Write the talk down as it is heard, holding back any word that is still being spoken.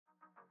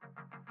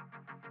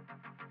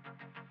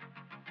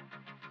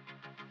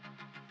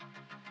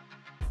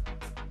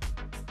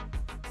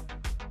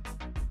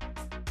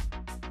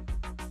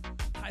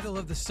Title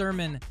of the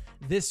sermon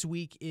this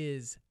week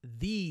is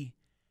The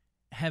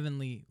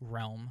Heavenly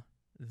Realm.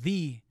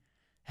 The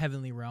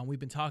Heavenly Realm. We've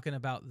been talking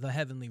about the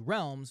heavenly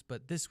realms,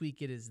 but this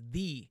week it is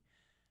the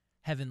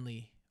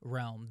heavenly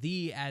realm.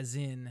 The as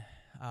in,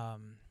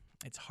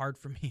 it's hard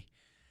for me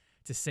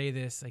to say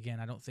this. Again,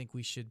 I don't think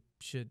we should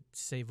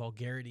say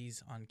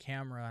vulgarities on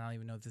camera. I don't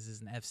even know if this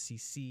is an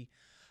FCC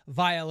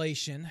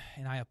violation,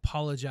 and I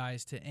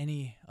apologize to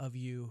any of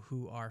you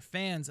who are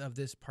fans of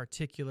this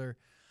particular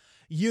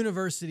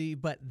university,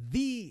 but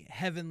the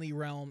heavenly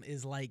realm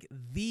is like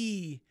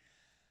the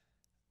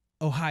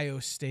Ohio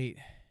State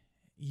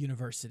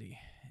University.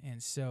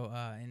 And so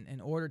in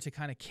order to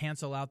kind of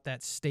cancel out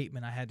that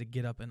statement, I had to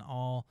get up in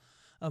all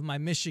of my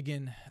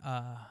Michigan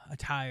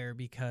attire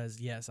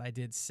because, yes, I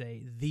did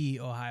say the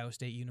Ohio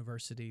State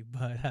University,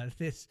 but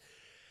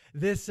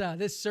this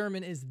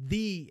sermon is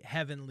the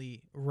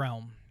heavenly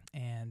realm.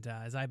 And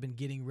as I've been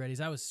getting ready,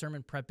 as I was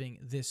sermon prepping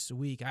this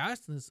week, I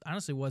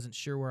honestly wasn't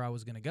sure where I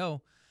was going to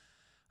go.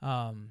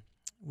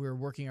 We were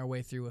working our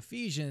way through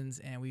Ephesians,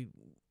 and we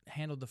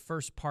handled the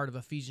first part of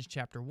Ephesians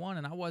chapter 1,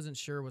 and I wasn't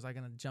sure, was I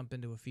going to jump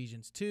into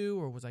Ephesians 2,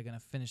 or was I going to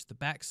finish the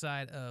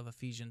backside of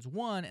Ephesians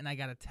 1, and I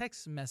got a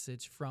text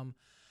message from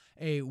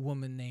a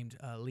woman named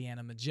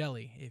Leanna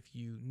Magelli. If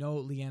you know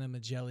Leanna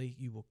Magelli,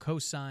 you will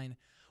co-sign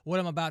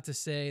what I'm about to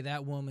say.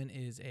 That woman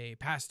is a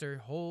pastor.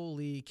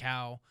 Holy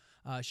cow.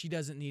 She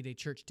doesn't need a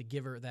church to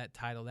give her that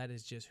title. That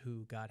is just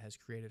who God has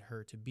created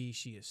her to be.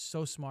 She is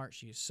so smart.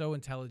 She is so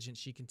intelligent.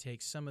 She can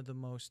take some of the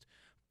most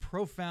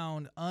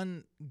profound,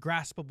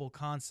 ungraspable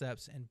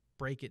concepts and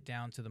break it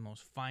down to the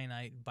most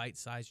finite,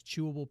 bite-sized,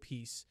 chewable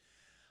piece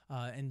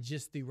in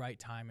just the right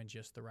time and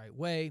just the right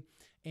way.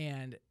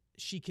 And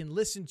she can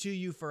listen to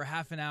you for a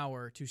half an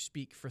hour to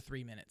speak for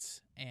 3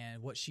 minutes.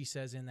 And what she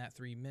says in that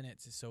 3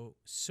 minutes is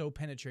so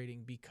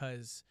penetrating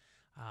because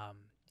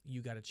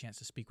you got a chance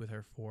to speak with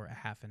her for a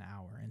half an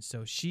hour. And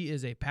so she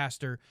is a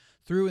pastor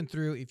through and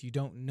through. If you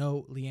don't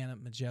know Leanna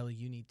Magelli,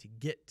 you need to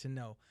get to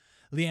know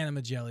Leanna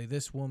Magelli.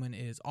 This woman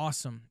is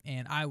awesome.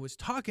 And I was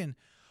talking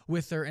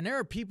with her, and there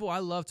are people I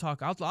love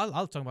talking. I'll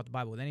talk about the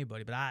Bible with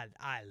anybody, but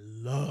I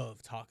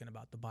love talking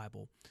about the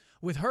Bible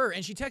with her.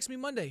 And she texted me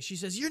Monday. She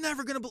says, "You're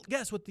never going to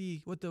guess what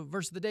the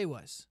verse of the day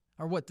was,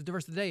 or what the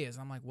verse of the day is."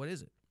 I'm like, "What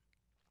is it?"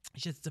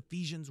 She says, "It's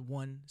Ephesians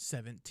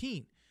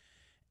 1:17.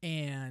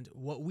 And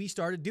what we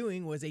started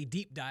doing was a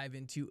deep dive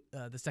into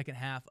the second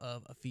half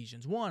of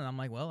Ephesians 1. And I'm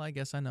like, well, I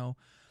guess I know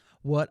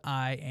what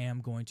I am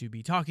going to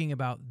be talking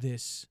about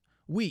this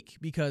week.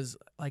 Because,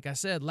 like I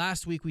said,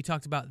 last week we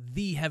talked about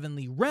the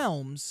heavenly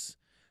realms,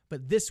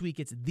 but this week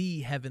it's the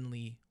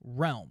heavenly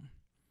realm.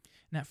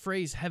 And that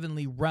phrase,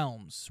 heavenly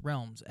realms,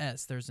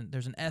 S, there's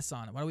an S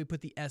on it. Why do we put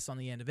the S on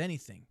the end of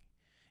anything?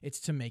 It's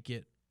to make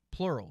it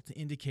plural, to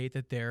indicate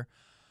that there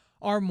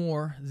are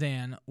more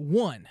than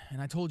one.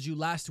 And I told you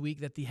last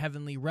week that the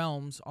heavenly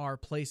realms are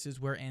places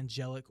where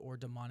angelic or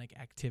demonic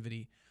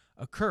activity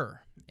occur.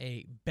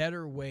 A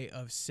better way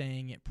of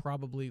saying it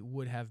probably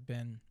would have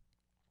been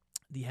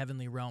the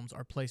heavenly realms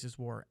are places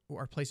where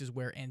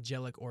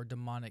angelic or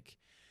demonic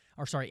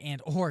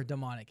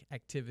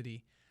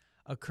activity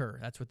occur.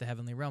 That's what the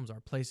heavenly realms are,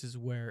 places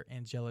where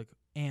angelic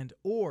and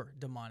or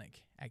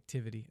demonic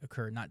activity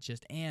occur, not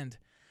just and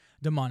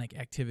demonic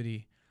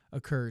activity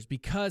occurs,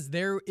 because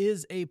there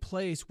is a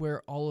place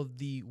where all of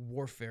the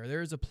warfare,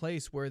 there is a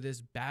place where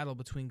this battle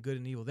between good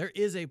and evil, there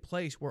is a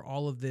place where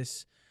all of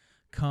this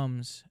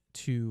comes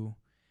to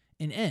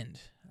an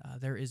end.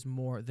 There is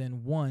more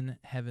than one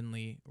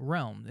heavenly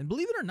realm. And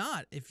believe it or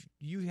not, if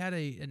you had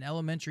an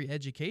elementary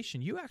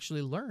education, you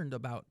actually learned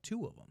about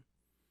two of them.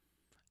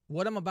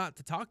 What I'm about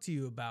to talk to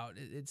you about,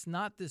 it's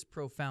not this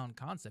profound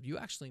concept. You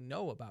actually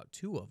know about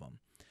two of them.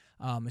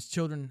 As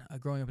children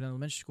growing up in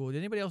elementary school, did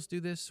anybody else do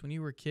this when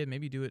you were a kid?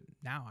 Maybe do it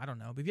now, I don't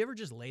know. But have you ever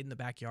just laid in the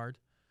backyard,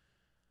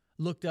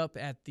 looked up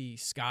at the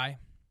sky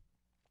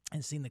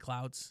and seen the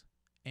clouds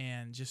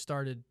and just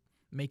started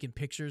making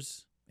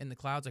pictures in the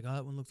clouds? Like, oh,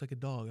 that one looks like a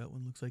dog. That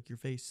one looks like your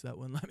face. That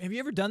one. Have you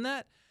ever done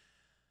that?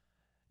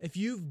 If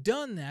you've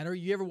done that, or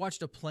you ever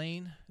watched a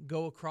plane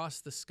go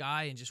across the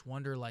sky and just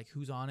wonder, like,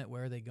 who's on it?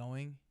 Where are they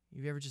going?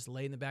 You've ever just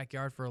laid in the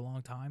backyard for a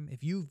long time?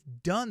 If you've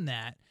done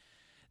that,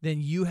 then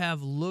you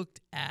have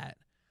looked at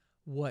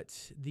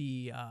what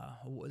the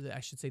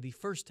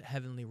first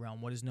heavenly realm,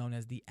 what is known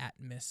as the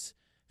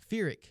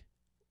atmospheric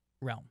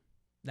realm.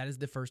 That is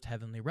the first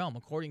heavenly realm.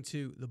 According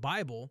to the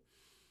Bible,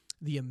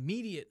 the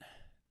immediate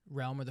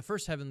realm, or the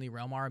first heavenly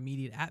realm, our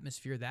immediate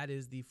atmosphere, that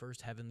is the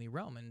first heavenly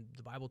realm, and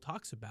the Bible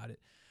talks about it.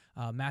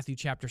 Matthew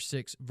chapter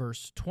 6,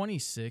 verse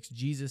 26,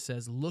 Jesus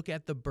says, "Look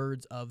at the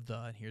birds of the,"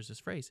 and here's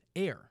this phrase,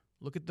 air.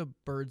 Look at the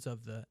birds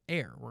of the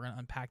air. We're going to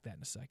unpack that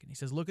in a second. He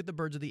says, "Look at the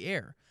birds of the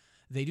air.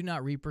 They do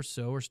not reap or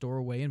sow or store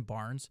away in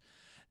barns,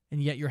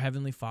 and yet your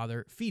heavenly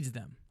Father feeds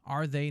them.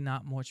 Are they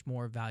not much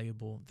more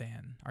valuable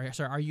than,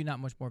 are you not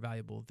much more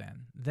valuable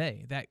than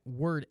they?" That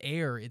word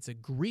air, it's a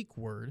Greek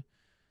word,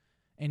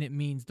 and it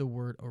means the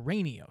word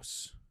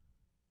oranios.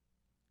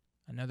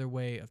 Another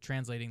way of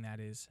translating that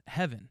is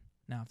heaven.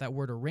 Now, if that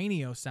word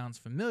oranios sounds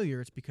familiar,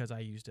 it's because I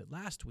used it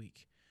last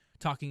week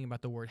talking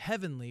about the word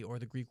heavenly, or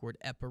the Greek word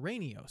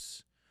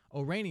eperanios.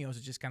 Oranios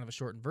is just kind of a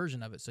shortened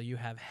version of it. So you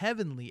have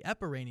heavenly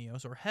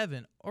eperanios, or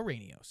heaven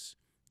oranios.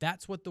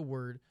 That's what the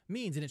word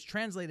means. And it's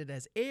translated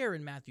as air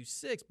in Matthew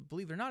 6, but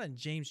believe it or not, in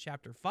James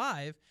chapter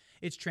 5,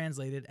 it's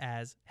translated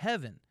as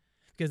heaven.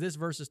 Because this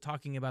verse is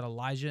talking about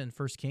Elijah in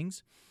 1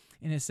 Kings.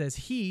 And it says,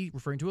 he,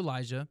 referring to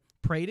Elijah,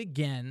 prayed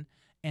again,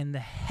 and the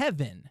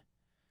heaven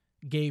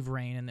gave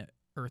rain, and the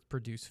earth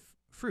produced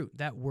fruit.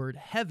 That word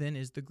heaven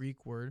is the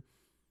Greek word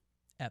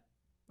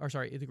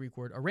the Greek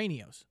word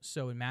oranios.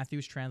 So in Matthew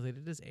it's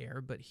translated as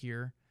air, but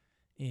here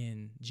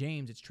in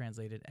James it's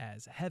translated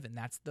as heaven.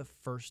 That's the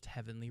first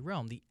heavenly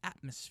realm, the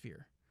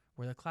atmosphere,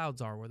 where the clouds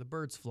are, where the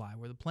birds fly,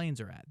 where the planes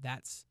are at.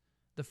 That's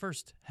the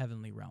first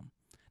heavenly realm.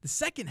 The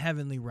second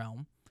heavenly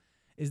realm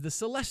is the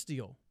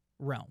celestial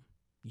realm.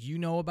 You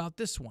know about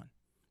this one.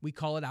 We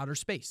call it outer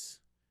space.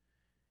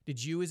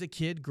 Did you as a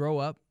kid grow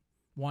up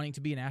wanting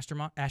to be an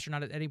astronaut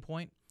at any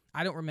point?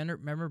 I don't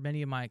remember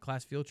many of my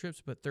class field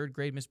trips, but third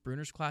grade Miss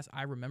Bruner's class,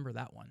 I remember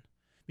that one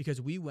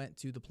because we went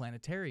to the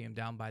planetarium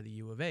down by the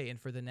U of A,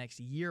 and for the next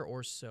year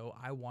or so,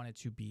 I wanted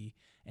to be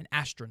an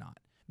astronaut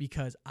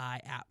because I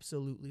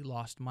absolutely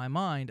lost my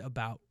mind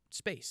about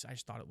space. I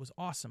just thought it was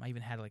awesome. I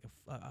even had like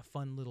a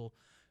fun little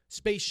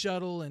space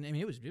shuttle, and I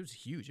mean it was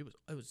huge.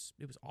 It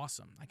was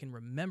awesome. I can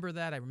remember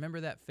that. I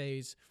remember that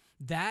phase.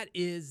 That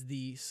is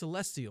the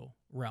celestial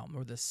realm,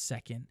 or the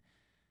second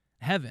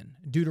heaven.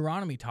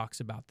 Deuteronomy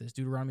talks about this.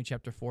 Deuteronomy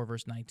chapter 4,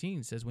 verse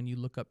 19 says, when you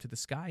look up to the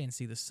sky and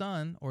see the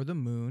sun or the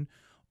moon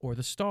or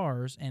the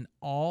stars and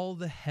all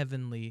the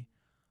heavenly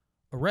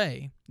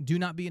array, do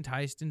not be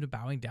enticed into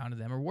bowing down to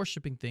them or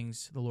worshiping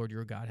things the Lord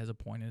your God has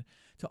appointed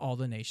to all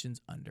the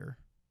nations under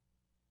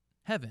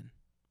heaven.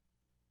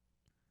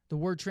 The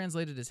word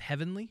translated as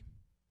heavenly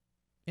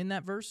in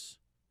that verse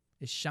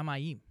is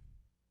shamayim.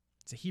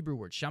 It's a Hebrew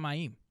word,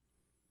 shamayim.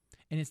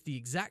 And it's the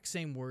exact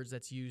same words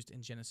that's used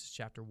in Genesis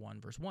chapter 1,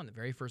 verse 1, the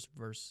very first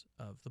verse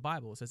of the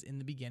Bible. It says, in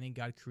the beginning,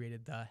 God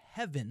created the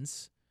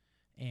heavens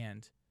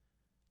and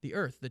the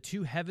earth. The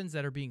two heavens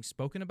that are being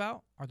spoken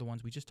about are the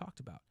ones we just talked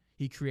about.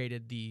 He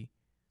created the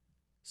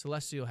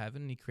celestial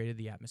heaven, and he created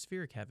the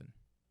atmospheric heaven.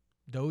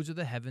 Those are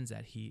the heavens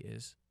that he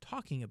is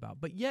talking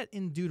about. But yet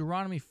in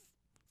Deuteronomy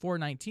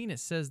 4:19, it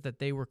says that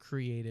they were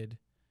created.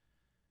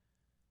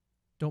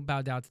 Don't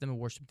bow down to them and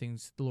worship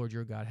things the Lord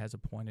your God has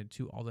appointed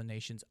to all the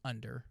nations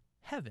under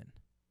heaven.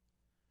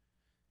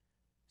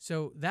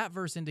 So that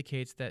verse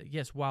indicates that,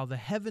 yes, while the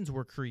heavens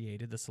were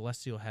created, the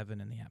celestial heaven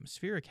and the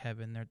atmospheric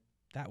heaven,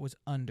 that was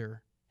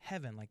under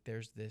heaven. Like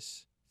there's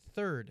this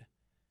third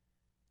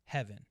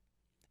heaven.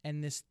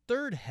 And this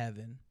third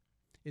heaven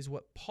is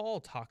what Paul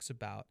talks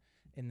about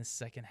in the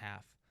second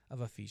half of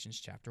Ephesians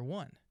chapter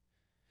 1.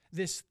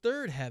 This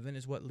third heaven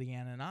is what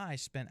Leanna and I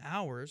spent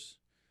hours,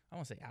 I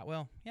won't say,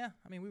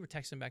 we were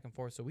texting back and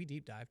forth, so we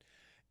deep dived.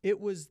 It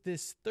was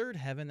this third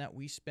heaven that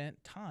we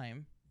spent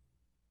time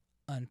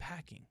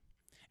unpacking.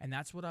 And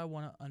that's what I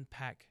want to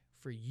unpack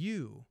for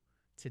you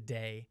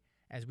today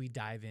as we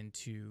dive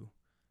into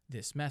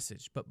this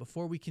message. But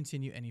before we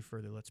continue any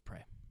further, let's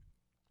pray.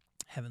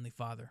 Heavenly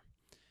Father,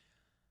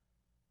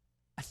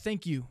 I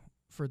thank you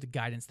for the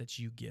guidance that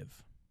you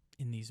give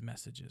in these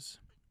messages.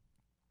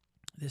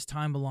 This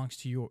time belongs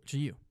to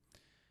you.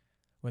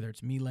 Whether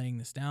it's me laying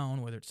this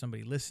down, whether it's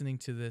somebody listening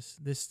to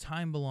this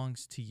time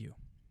belongs to you.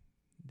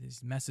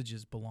 These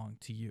messages belong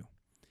to you.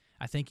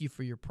 I thank you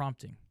for your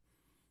prompting,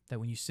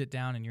 that when you sit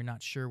down and you're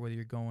not sure whether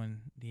you're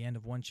going the end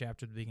of one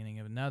chapter to the beginning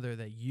of another,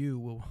 that you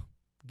will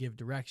give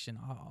direction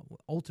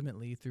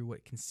ultimately through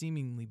what can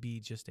seemingly be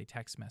just a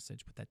text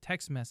message. But that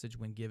text message,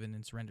 when given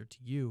and surrendered to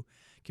you,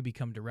 can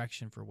become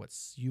direction for what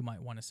you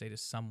might want to say to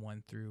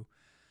someone through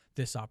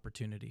this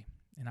opportunity.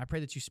 And I pray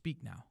that you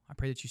speak now. I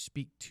pray that you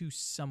speak to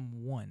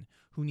someone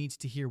who needs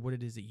to hear what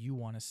it is that you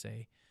want to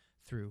say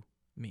through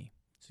me.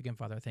 So again,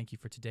 Father, I thank you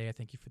for today. I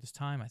thank you for this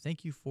time. I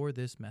thank you for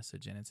this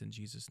message, and it's in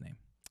Jesus' name.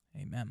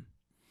 Amen.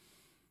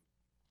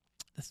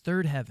 The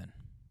third heaven,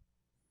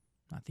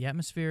 not the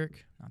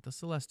atmospheric, not the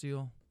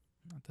celestial,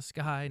 not the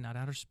sky, not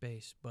outer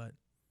space, but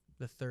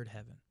the third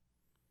heaven.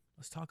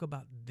 Let's talk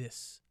about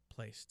this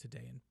place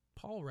today. And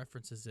Paul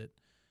references it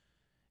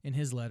in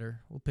his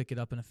letter. We'll pick it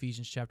up in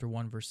Ephesians chapter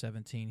 1, verse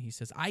 17. He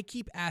says, I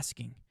keep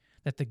asking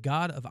that the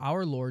God of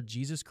our Lord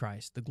Jesus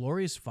Christ, the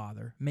glorious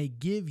Father, may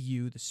give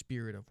you the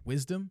spirit of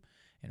wisdom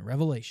and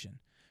revelation,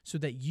 so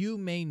that you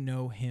may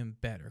know him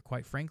better.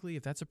 Quite frankly,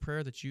 if that's a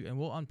prayer that and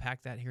we'll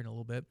unpack that here in a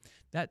little bit,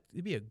 that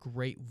would be a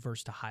great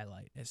verse to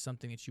highlight as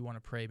something that you want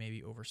to pray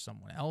maybe over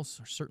someone else,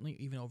 or certainly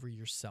even over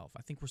yourself.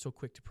 I think we're so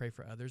quick to pray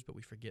for others, but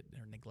we forget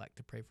or neglect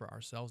to pray for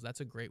ourselves.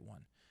 That's a great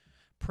one.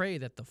 Pray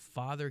that the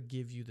Father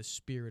give you the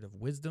spirit of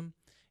wisdom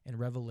and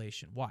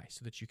revelation. Why?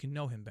 So that you can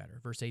know him better.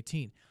 Verse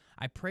 18,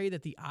 I pray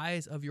that the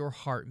eyes of your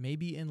heart may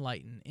be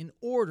enlightened, in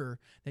order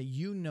that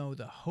you know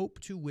the hope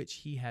to which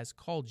he has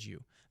called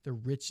you, the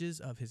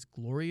riches of his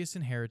glorious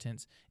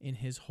inheritance in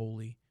his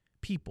holy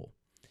people,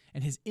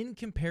 and his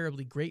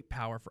incomparably great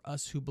power for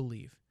us who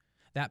believe.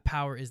 That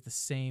power is the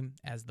same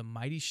as the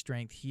mighty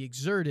strength he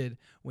exerted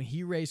when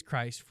he raised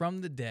Christ from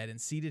the dead and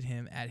seated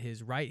him at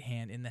his right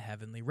hand in the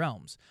heavenly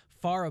realms,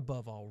 far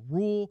above all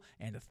rule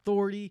and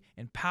authority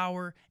and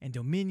power and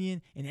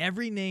dominion and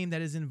every name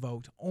that is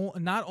invoked,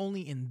 not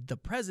only in the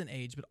present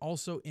age, but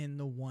also in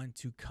the one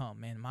to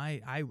come. Man,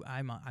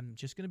 I'm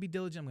just going to be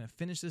diligent. I'm going to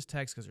finish this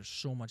text because there's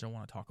so much I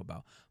want to talk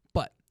about.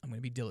 But I'm going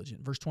to be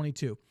diligent. Verse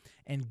 22,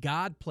 and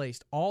God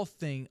placed all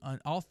things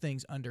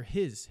under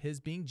his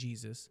being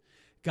Jesus.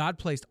 God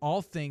placed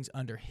all things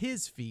under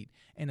his feet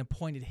and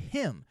appointed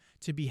him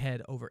to be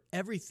head over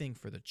everything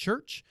for the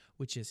church,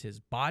 which is his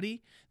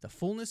body, the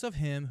fullness of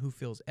him who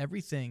fills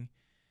everything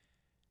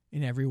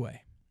in every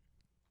way.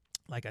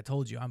 Like I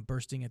told you, I'm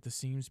bursting at the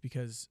seams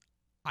because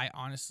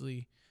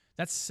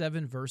that's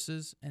 7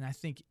 verses, and I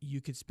think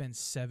you could spend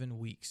 7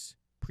 weeks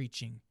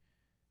preaching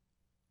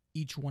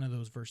each one of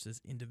those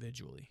verses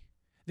individually.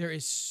 There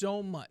is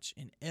so much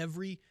in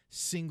every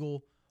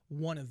single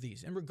one of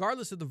these. And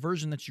regardless of the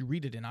version that you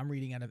read it in, I'm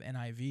reading out of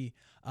NIV,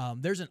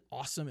 there's an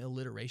awesome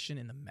alliteration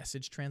in the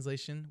Message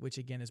translation, which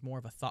again is more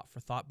of a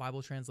thought-for-thought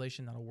Bible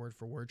translation, not a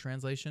word-for-word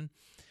translation.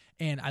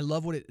 And I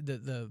love what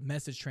the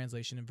Message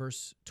translation in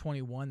verse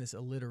 21, this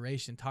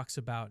alliteration talks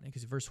about,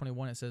 because in verse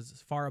 21 it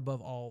says, far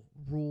above all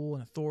rule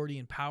and authority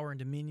and power and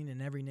dominion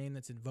and every name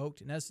that's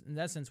invoked. And in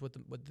essence, what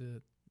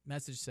the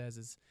Message says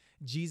is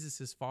Jesus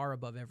is far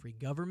above every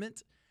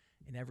government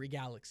in every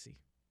galaxy.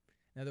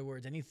 In other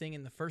words, anything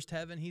in the first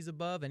heaven, he's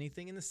above.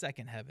 Anything in the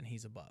second heaven,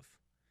 he's above.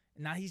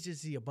 And not he's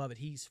just above it,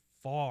 he's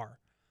far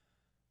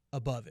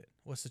above it.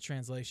 What's the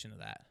translation of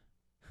that?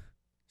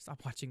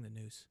 Stop watching the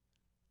news.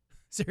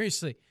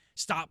 Seriously,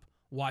 stop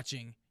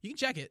watching. You can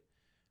check it.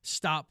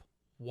 Stop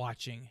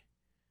watching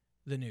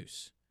the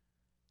news.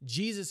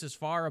 Jesus is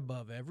far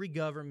above every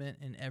government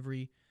in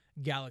every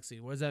galaxy.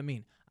 What does that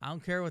mean? I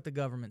don't care what the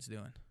government's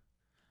doing.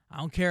 I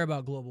don't care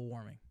about global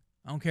warming.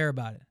 I don't care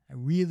about it. I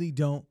really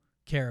don't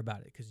care about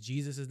it because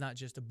Jesus is not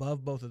just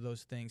above both of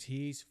those things.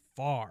 He's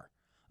far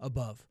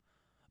above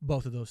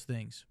both of those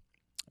things.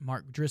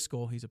 Mark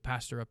Driscoll, he's a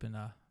pastor up in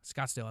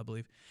Scottsdale, I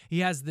believe. He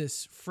has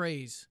this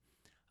phrase,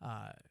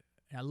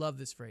 and I love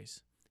this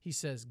phrase. He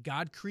says,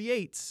 God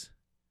creates,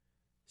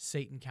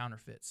 Satan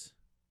counterfeits.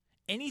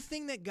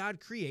 Anything that God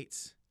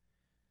creates,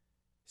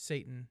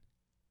 Satan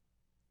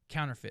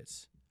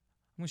counterfeits.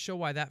 I'm going to show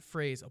why that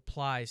phrase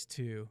applies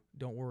to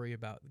don't worry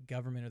about the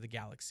government or the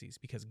galaxies,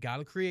 because God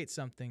will create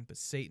something, but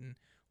Satan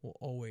will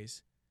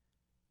always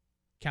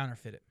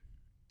counterfeit it.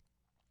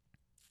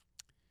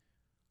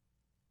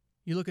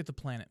 You look at the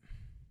planet.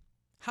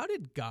 How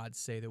did God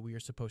say that we are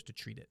supposed to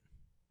treat it?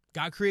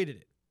 God created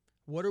it.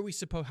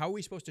 How are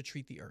we supposed to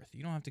treat the earth?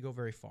 You don't have to go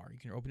very far. You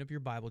can open up your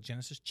Bible,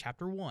 Genesis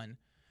chapter 1,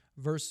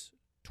 verse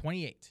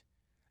 28.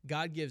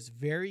 God gives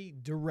very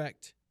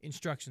direct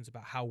instructions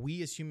about how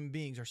we as human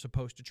beings are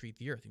supposed to treat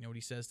the earth. You know what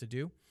he says to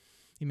do?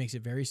 He makes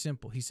it very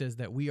simple. He says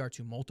that we are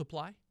to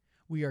multiply,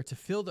 we are to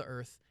fill the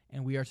earth,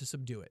 and we are to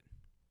subdue it.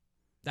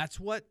 That's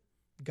what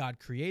God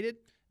created.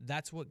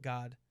 That's what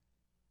God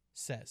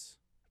says.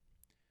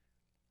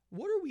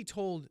 What are we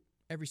told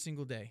every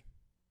single day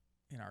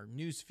in our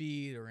news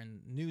feed or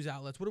in news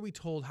outlets? What are we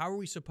told? How are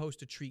we supposed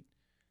to treat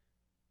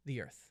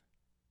the earth?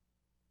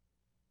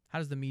 How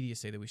does the media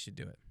say that we should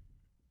do it?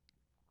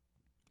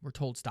 We're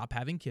told stop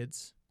having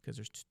kids because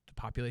the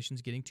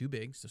population's getting too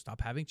big, so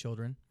stop having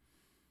children,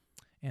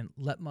 and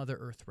let Mother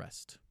Earth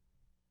rest.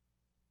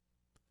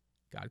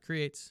 God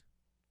creates,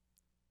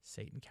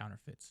 Satan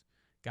counterfeits.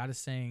 God is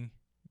saying,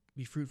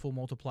 be fruitful,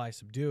 multiply,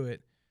 subdue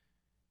it.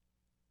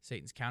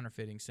 Satan's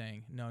counterfeiting,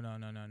 saying, no.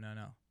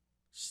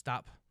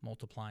 Stop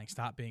multiplying,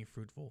 stop being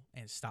fruitful,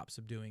 and stop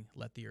subduing.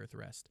 Let the earth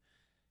rest.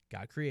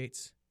 God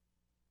creates,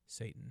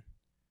 Satan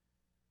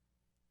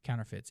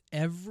counterfeits.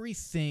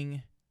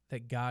 Everything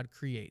that God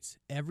creates,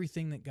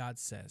 everything that God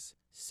says,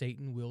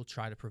 Satan will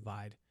try to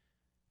provide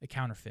a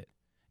counterfeit.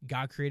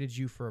 God created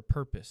you for a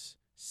purpose.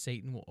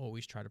 Satan will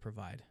always try to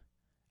provide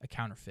a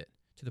counterfeit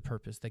to the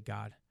purpose that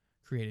God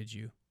created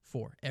you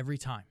for every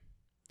time.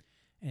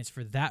 And it's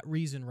for that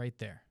reason right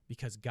there,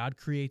 because God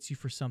creates you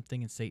for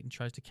something and Satan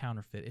tries to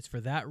counterfeit. It's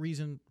for that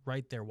reason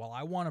right there. While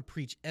I want to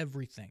preach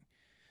everything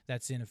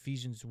that's in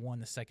Ephesians 1,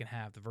 the second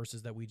half, the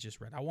verses that we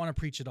just read, I want to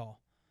preach it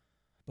all.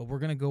 But we're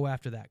going to go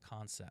after that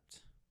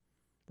concept.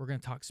 We're going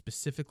to talk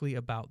specifically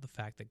about the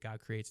fact that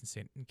God creates and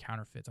Satan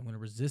counterfeits. I'm going to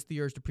resist the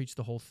urge to preach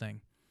the whole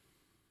thing.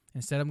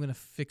 Instead, I'm going to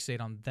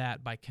fixate on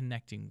that by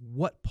connecting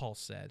what Paul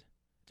said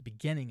at the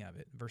beginning of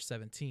it, verse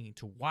 17,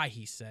 to why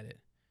he said it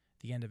at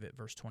the end of it,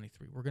 verse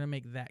 23. We're going to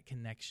make that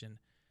connection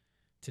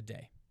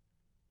today.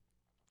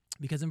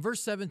 Because in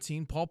verse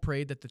 17, Paul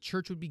prayed that the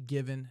church would be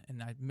given,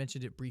 and I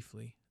mentioned it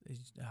briefly.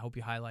 I hope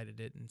you highlighted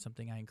it, and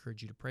something I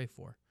encourage you to pray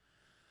for.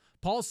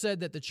 Paul said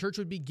that the church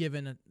would be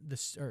given,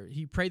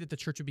 he prayed that the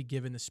church would be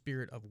given the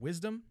spirit of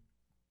wisdom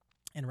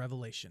and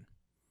revelation.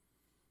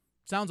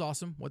 Sounds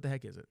awesome. What the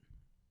heck is it?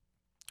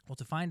 Well,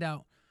 to find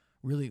out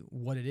really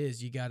what it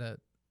is, you got to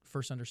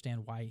first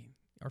understand why,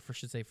 or I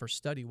should say first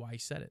study why he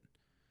said it.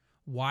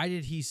 Why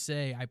did he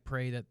say, I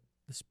pray that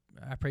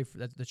I pray for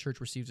that the church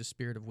receives a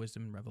spirit of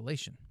wisdom and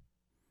revelation.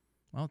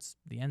 Well, it's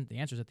the end. The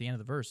answer is at the end of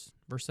the verse.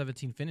 Verse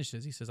 17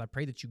 finishes. He says, I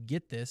pray that you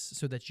get this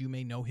so that you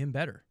may know him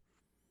better.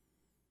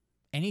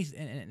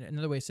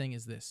 Another way of saying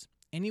is this.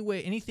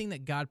 Anything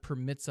that God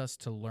permits us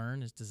to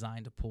learn is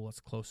designed to pull us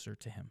closer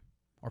to him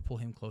or pull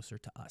him closer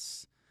to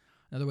us.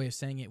 Another way of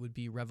saying it would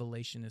be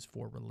revelation is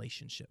for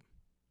relationship.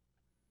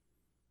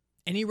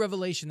 Any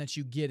revelation that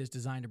you get is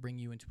designed to bring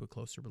you into a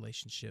closer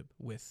relationship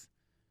with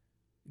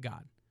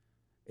God.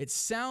 It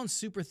sounds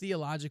super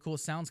theological. It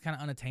sounds kind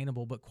of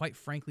unattainable, but quite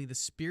frankly, the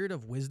spirit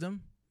of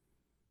wisdom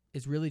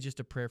is really just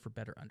a prayer for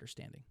better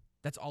understanding.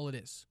 That's all it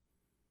is.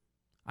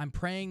 I'm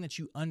praying that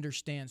you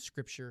understand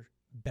Scripture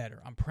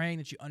better. I'm praying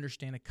that you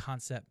understand a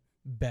concept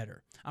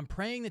better. I'm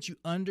praying that you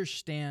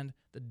understand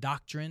the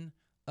doctrine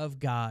of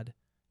God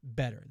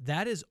better.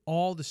 That is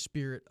all the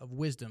spirit of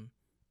wisdom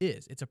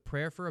is. It's a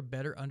prayer for a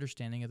better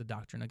understanding of the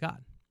doctrine of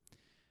God.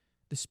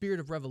 The spirit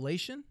of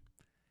revelation,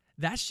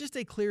 that's just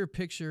a clearer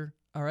picture,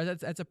 or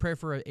that's a prayer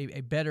for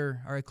a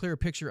better or a clearer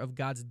picture of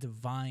God's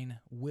divine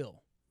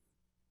will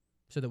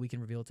so that we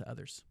can reveal it to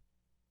others.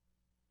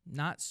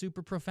 Not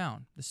super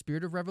profound. The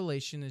spirit of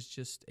revelation is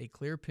just a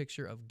clear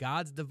picture of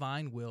God's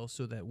divine will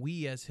so that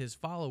we as his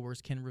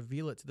followers can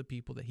reveal it to the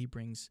people that he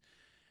brings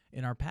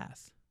in our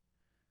path.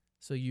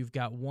 So you've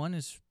got one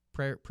is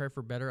prayer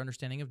for better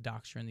understanding of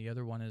doctrine. The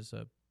other one is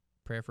a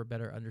prayer for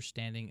better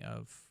understanding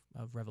of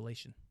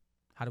revelation.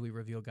 How do we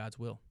reveal God's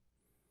will?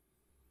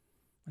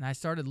 And I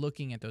started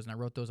looking at those, and I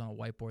wrote those on a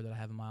whiteboard that I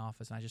have in my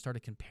office, and I just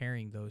started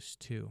comparing those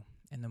two.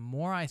 And the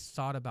more I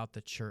thought about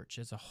the church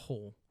as a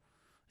whole,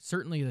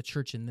 certainly the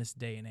church in this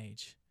day and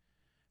age,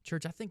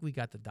 church, I think we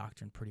got the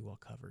doctrine pretty well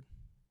covered.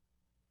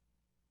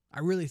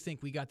 I really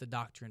think we got the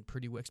doctrine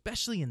pretty well,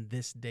 especially in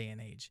this day and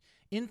age.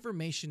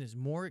 Information is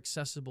more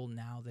accessible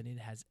now than it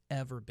has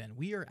ever been.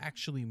 We are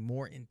actually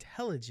more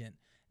intelligent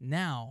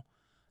now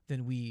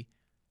than we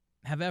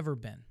have ever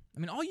been. I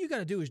mean, all you got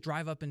to do is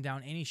drive up and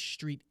down any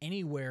street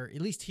anywhere,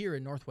 at least here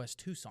in Northwest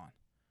Tucson.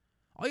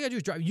 All you got to do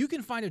is drive. You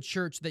can find a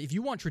church that if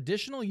you want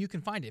traditional, you can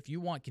find it. If you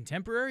want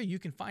contemporary, you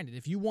can find it.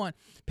 If you want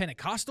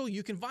Pentecostal,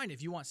 you can find it.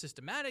 If you want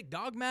systematic,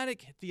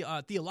 dogmatic,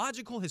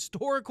 theological,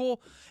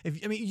 historical,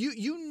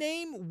 you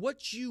name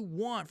what you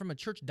want from a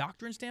church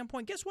doctrine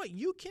standpoint, guess what?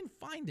 You can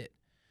find it.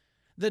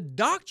 The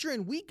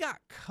doctrine we got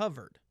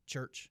covered,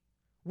 church.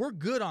 We're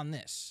good on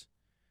this.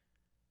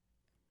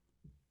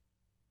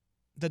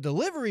 The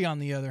delivery, on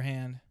the other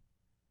hand,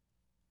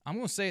 I'm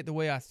going to say it the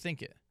way I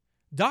think it.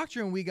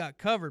 Doctrine we got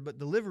covered, but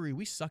delivery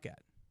we suck at.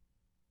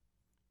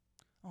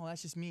 Oh,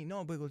 that's just me.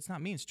 No, but it's not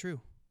me. It's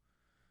true.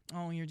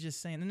 Oh, you're just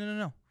saying.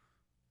 No.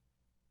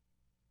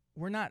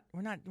 We're not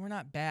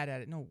bad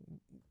at it. No,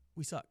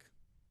 we suck.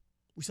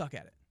 We suck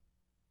at it.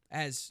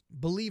 As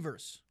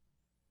believers,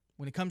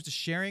 when it comes to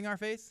sharing our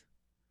faith,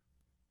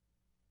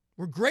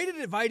 we're great at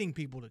inviting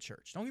people to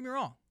church. Don't get me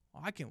wrong.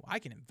 I can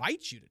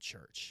invite you to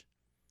church.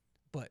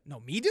 But no,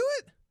 me do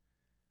it?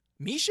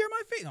 Me share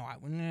my faith?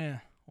 No,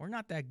 we're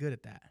not that good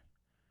at that.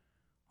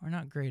 We're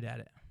not great at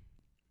it.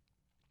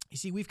 You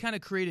see, we've kind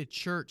of created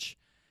church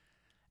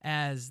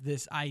as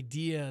this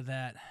idea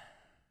that,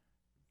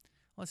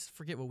 let's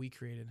forget what we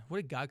created. What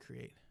did God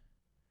create?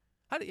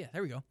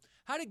 There we go.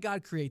 How did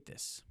God create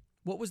this?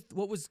 What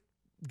was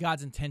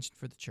God's intention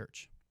for the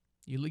church?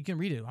 You can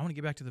read it. I want to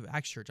get back to the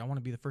Acts church. I want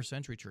to be the first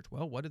century church.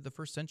 Well, what did the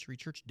first century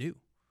church do?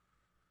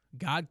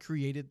 God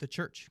created the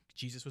church.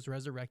 Jesus was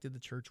resurrected. The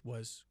church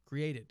was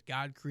created.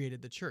 God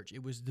created the church.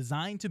 It was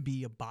designed to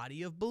be a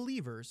body of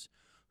believers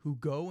who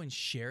go and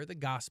share the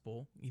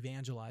gospel,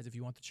 evangelize, if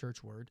you want the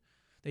church word.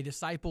 They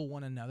disciple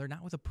one another,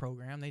 not with a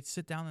program. They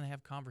sit down and they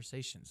have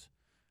conversations,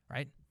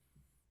 right?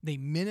 They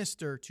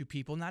minister to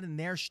people, not in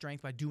their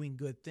strength by doing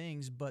good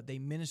things, but they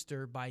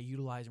minister by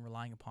utilizing,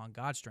 relying upon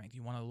God's strength.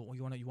 You want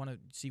to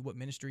see what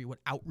ministry, what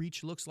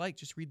outreach looks like?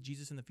 Just read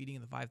Jesus and the feeding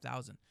of the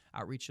 5,000.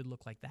 Outreach should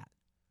look like that.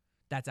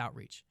 That's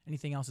outreach.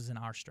 Anything else is in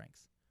our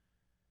strength.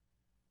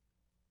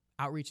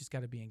 Outreach has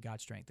got to be in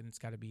God's strength, and it's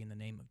got to be in the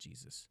name of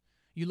Jesus.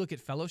 You look at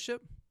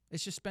fellowship,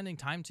 it's just spending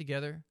time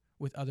together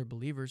with other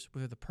believers for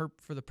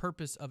the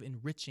purpose of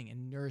enriching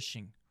and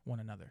nourishing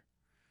one another.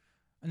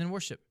 And then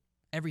worship.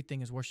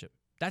 Everything is worship.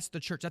 That's the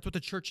church. That's what the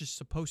church is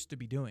supposed to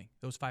be doing,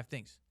 those 5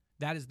 things.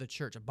 That is the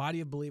church, a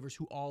body of believers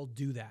who all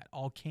do that,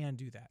 all can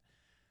do that.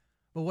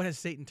 But what has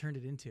Satan turned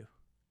it into?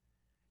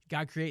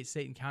 God creates,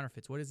 Satan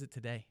counterfeits. What is it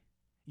today?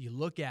 You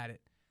look at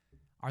it.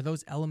 Are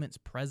those elements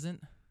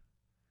present?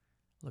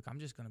 Look, I'm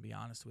just going to be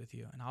honest with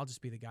you, and I'll just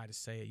be the guy to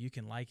say it. You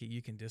can like it.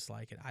 You can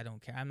dislike it. I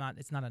don't care.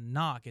 It's not a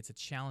knock. It's a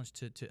challenge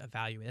to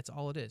evaluate. That's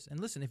all it is. And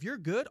listen, if you're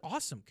good,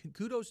 awesome.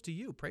 Kudos to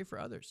you. Pray for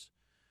others.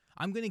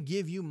 I'm going to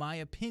give you my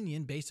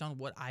opinion based on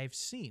what I've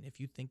seen. If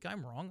you think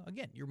I'm wrong,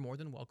 again, you're more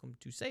than welcome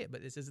to say it.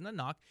 But this isn't a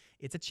knock.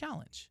 It's a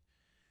challenge.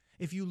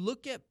 If you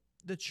look at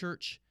the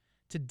church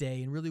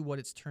today and really what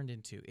it's turned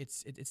into,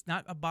 it's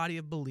not a body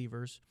of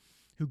believers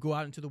who go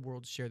out into the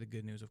world to share the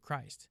good news of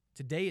Christ.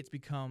 Today, it's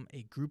become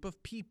a group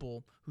of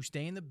people who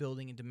stay in the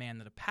building and demand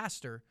that a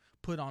pastor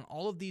put on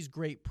all of these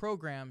great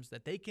programs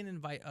that they can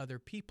invite other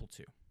people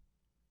to.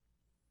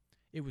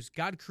 It was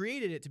God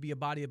created it to be a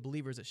body of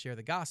believers that share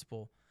the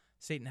gospel.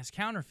 Satan has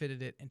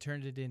counterfeited it and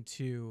turned it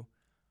into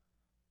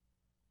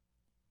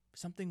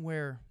something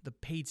where the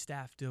paid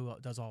staff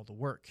does all the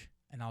work,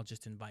 and I'll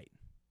just invite.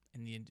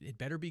 And it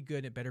better be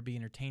good. It better be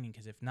entertaining,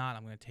 because if not,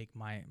 I'm going to take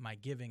my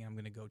giving and I'm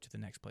going to go to the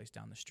next place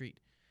down the street.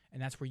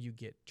 And that's where you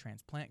get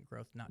transplant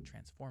growth, not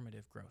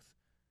transformative growth.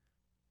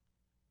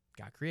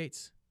 God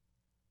creates.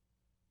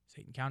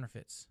 Satan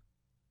counterfeits.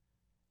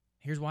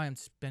 Here's why I'm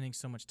spending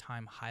so much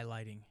time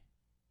highlighting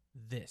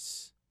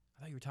this.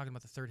 I thought you were talking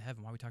about the third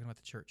heaven. Why are we talking about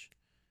the church?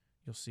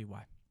 You'll see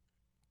why.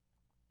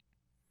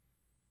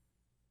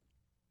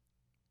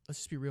 Let's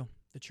just be real.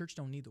 The church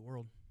don't need the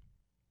world.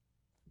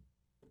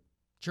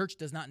 Church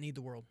does not need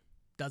the world.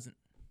 Doesn't.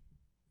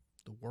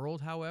 The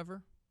world,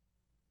 however,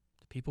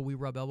 the people we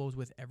rub elbows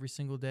with every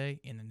single day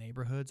in the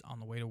neighborhoods, on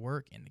the way to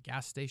work, in the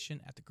gas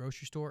station, at the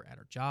grocery store, at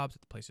our jobs,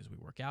 at the places we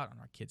work out, on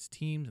our kids'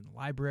 teams, in the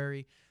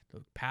library,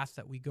 the path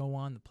that we go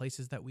on, the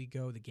places that we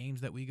go, the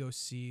games that we go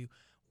see,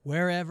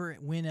 wherever,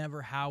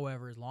 whenever,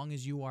 however, as long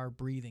as you are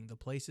breathing, the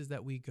places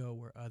that we go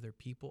where other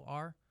people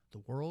are, the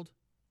world.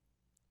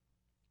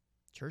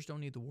 Church don't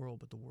need the world,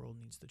 but the world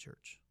needs the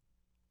church.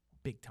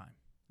 Big time.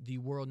 The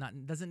world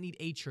doesn't need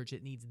a church,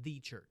 it needs the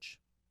church.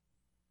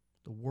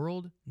 The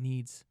world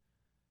needs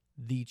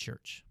the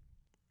church.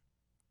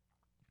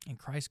 And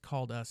Christ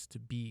called us to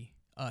be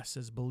us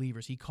as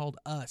believers. He called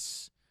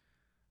us.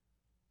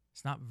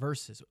 It's not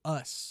verses,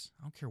 us.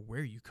 I don't care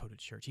where you go to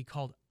church. He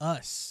called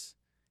us,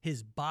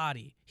 his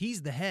body.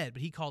 He's the head,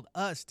 but he called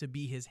us to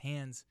be his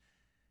hands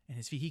and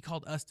his feet. He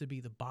called us to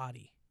be the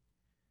body.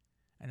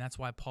 And that's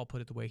why Paul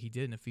put it the way he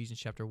did in Ephesians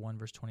chapter 1,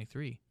 verse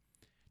 23.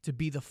 To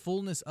be the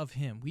fullness of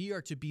him. We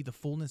are to be the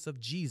fullness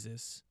of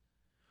Jesus,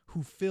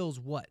 who fills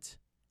what?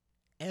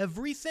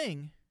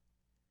 Everything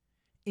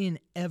in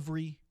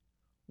every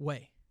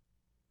way.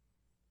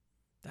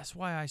 That's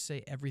why I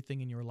say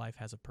everything in your life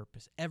has a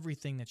purpose.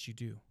 Everything that you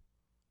do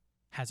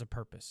has a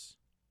purpose.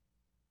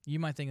 You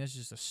might think that's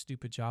just a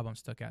stupid job I'm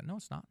stuck at. No,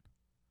 it's not.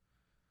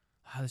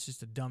 That's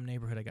just a dumb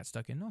neighborhood I got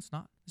stuck in. No, it's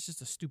not. It's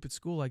just a stupid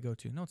school I go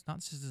to. No, it's not.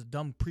 This is a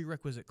dumb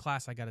prerequisite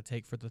class I got to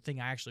take for the thing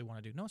I actually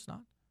want to do. No, it's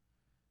not.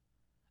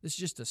 This is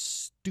just a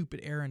stupid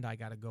errand I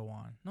got to go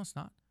on. No, it's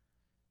not.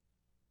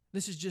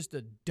 This is just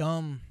a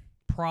dumb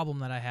problem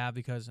that I have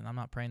because, and I'm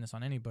not praying this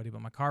on anybody, but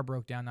my car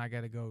broke down and I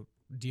got to go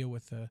deal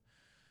with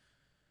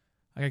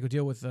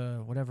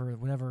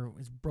whatever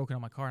is broken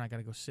on my car, and I got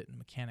to go sit in a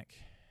mechanic,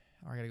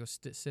 or I got to go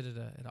sit at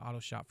an auto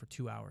shop for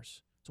 2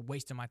 hours. It's a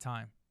waste of my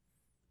time.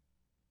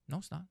 No,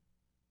 it's not.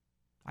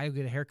 I go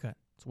get a haircut.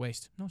 It's a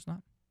waste. No, it's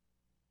not.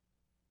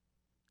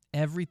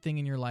 Everything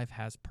in your life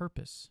has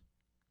purpose.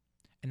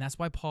 And that's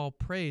why Paul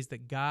prays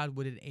that God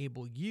would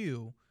enable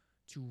you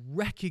to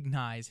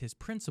recognize his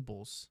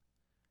principles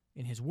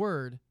in his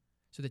word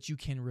so that you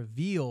can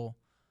reveal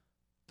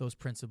those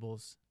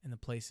principles in the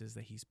places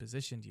that he's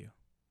positioned you.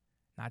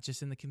 Not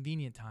just in the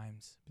convenient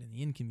times, but in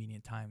the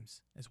inconvenient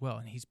times as well.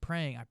 And he's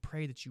praying, I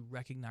pray that you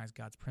recognize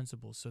God's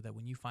principles so that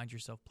when you find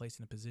yourself placed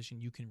in a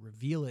position, you can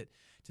reveal it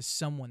to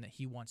someone that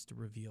he wants to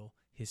reveal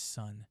his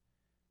son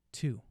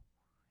to.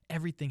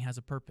 Everything has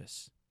a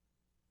purpose.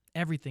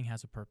 Everything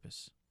has a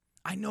purpose.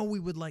 I know we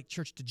would like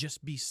church to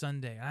just be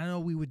Sunday. I know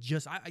we would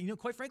just,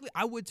 quite frankly,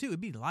 I would too. It'd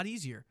be a lot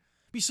easier.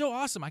 It'd be so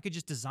awesome. I could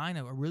just design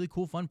a really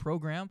cool, fun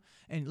program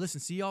and listen,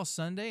 see y'all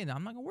Sunday, and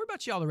I'm not going to worry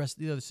about y'all the rest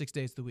of the other 6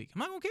 days of the week. I'm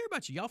not going to care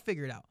about you. Y'all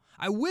figure it out.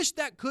 I wish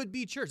that could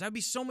be church. That'd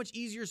be so much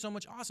easier, so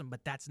much awesome,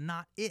 but that's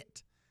not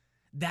it.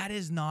 That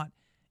is not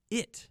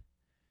it.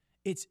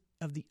 It's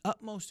of the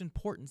utmost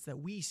importance that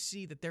we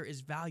see that there is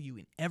value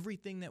in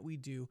everything that we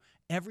do,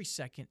 every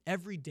second,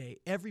 every day,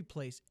 every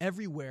place,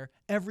 everywhere,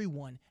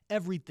 everyone,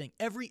 everything,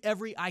 every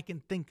I can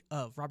think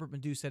of. Robert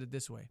Madu said it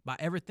this way. By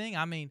everything,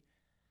 I mean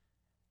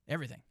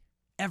everything.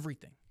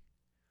 Everything.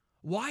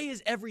 Why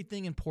is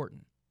everything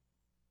important?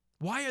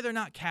 Why are there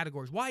not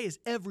categories? Why is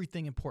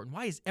everything important?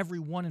 Why is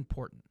everyone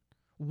important?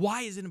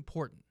 Why is it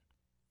important?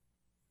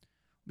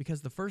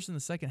 Because the first and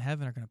the second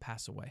heaven are going to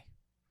pass away.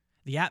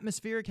 The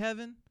atmospheric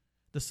heaven,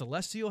 the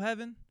celestial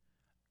heaven,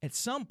 at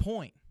some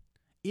point,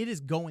 it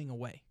is going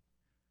away.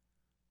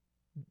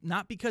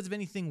 Not because of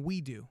anything we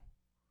do.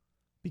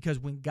 Because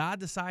when God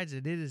decides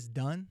that it is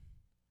done,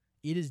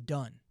 it is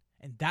done.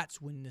 And that's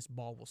when this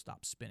ball will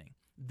stop spinning.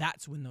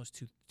 That's when those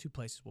two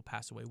places will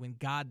pass away, when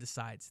God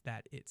decides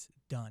that it's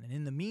done. And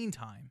in the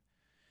meantime,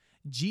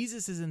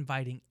 Jesus is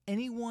inviting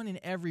anyone and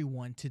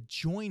everyone to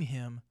join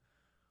him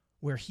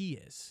where he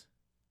is.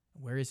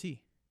 Where is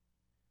he?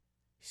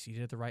 He's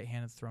seated at the right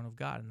hand of the throne of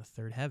God in the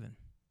third heaven.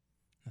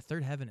 And the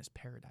third heaven is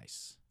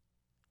paradise.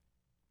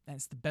 And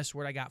it's the best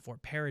word I got for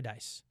it,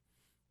 paradise.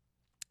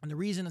 And the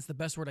reason it's the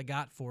best word I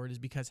got for it is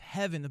because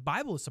heaven, the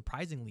Bible is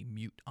surprisingly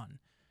mute on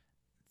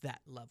that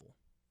level.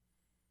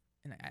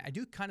 And I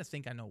do kind of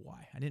think I know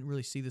why. I didn't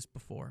really see this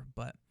before,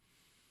 but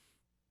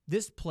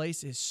this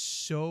place is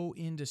so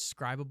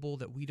indescribable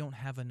that we don't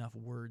have enough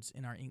words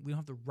in we don't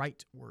have the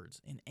right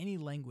words in any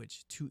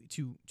language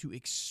to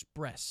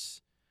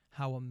express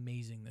how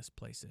amazing this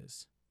place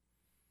is.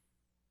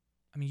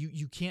 I mean,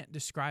 you can't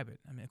describe it.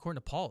 I mean, according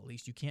to Paul, at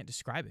least, you can't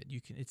describe it.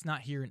 It's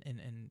not here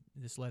in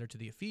this letter to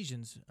the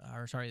Ephesians,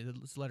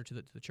 this letter to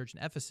the church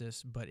in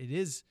Ephesus, but it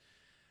is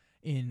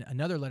in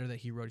another letter that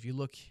he wrote. If you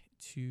look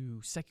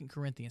to 2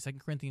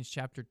 Corinthians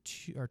chapter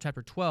 2 or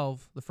chapter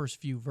 12, the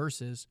first few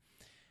verses,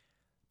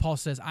 Paul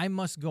says, "I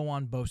must go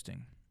on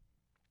boasting,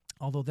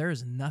 although there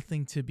is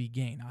nothing to be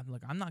gained."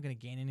 I'm not going to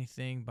gain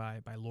anything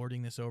by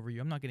lording this over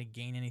you. I'm not going to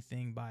gain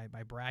anything by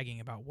bragging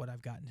about what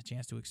I've gotten a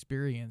chance to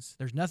experience.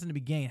 There's nothing to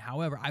be gained.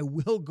 However, I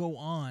will go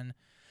on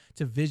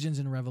to visions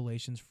and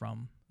revelations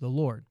from the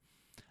Lord.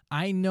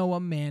 I know a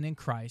man in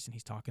Christ, and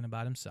he's talking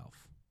about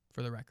himself,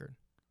 for the record.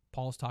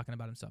 Paul's talking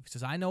about himself. He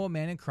says, "I know a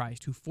man in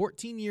Christ who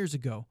 14 years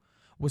ago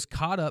was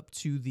caught up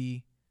to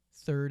the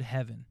third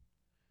heaven."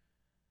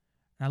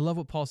 And I love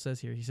what Paul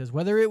says here. He says,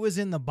 whether it was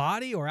in the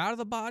body or out of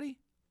the body,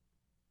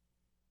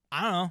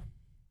 I don't know.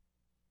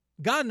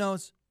 God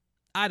knows.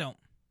 I don't.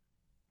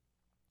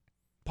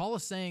 Paul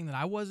is saying that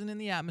I wasn't in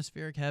the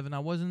atmospheric heaven. I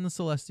wasn't in the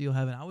celestial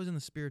heaven. I was in the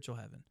spiritual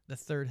heaven, the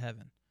third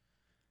heaven.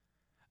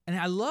 And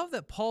I love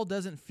that Paul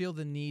doesn't feel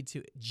the need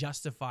to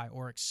justify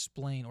or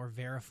explain or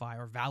verify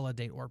or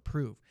validate or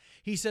prove.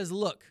 He says,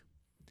 look,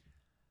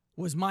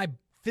 was my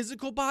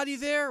physical body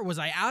there? Was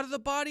I out of the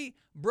body?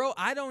 Bro,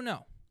 I don't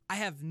know. I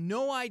have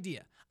no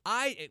idea.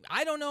 I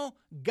don't know.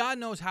 God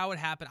knows how it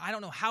happened. I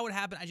don't know how it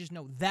happened. I just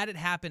know that it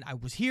happened. I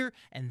was here,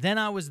 and then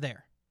I was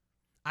there.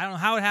 I don't know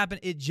how it happened.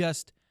 It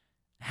just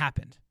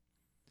happened.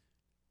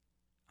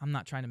 I'm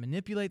not trying to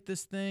manipulate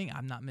this thing.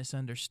 I'm not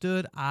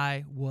misunderstood.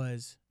 I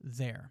was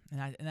there.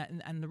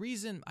 And the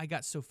reason I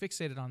got so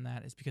fixated on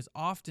that is because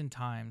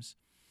oftentimes,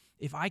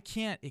 if I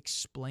can't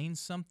explain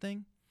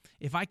something,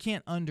 if I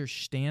can't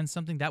understand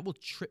something, that will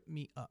trip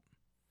me up.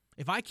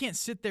 If I can't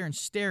sit there and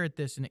stare at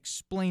this and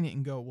explain it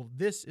and go, well,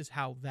 this is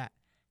how that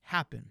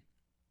happened,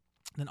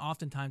 then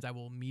oftentimes I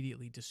will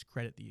immediately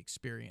discredit the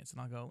experience. And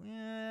I'll go,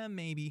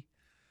 maybe.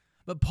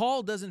 But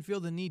Paul doesn't feel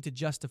the need to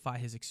justify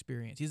his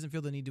experience. He doesn't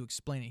feel the need to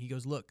explain it. He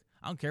goes, look,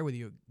 I don't care whether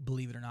you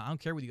believe it or not. I don't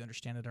care whether you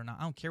understand it or not.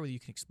 I don't care whether you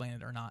can explain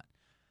it or not.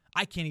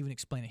 I can't even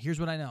explain it. Here's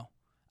what I know.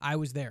 I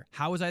was there.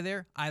 How was I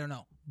there? I don't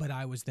know. But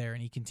I was there.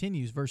 And he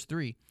continues, verse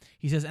 3.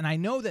 He says, and I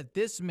know that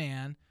this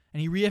man... And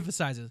he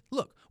reemphasizes,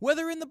 look,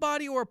 whether in the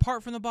body or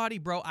apart from the body,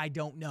 bro, I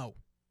don't know.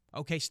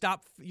 Okay,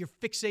 stop. You're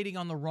fixating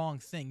on the wrong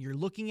thing. You're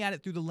looking at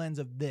it through the lens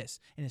of this,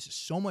 and it's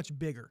so much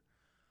bigger.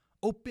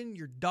 Open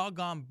your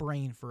doggone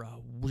brain for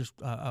just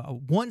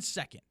 1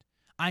 second.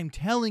 I'm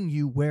telling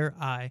you where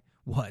I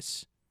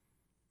was.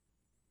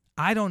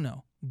 I don't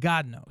know.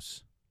 God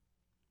knows.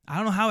 I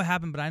don't know how it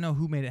happened, but I know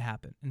who made it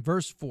happen. In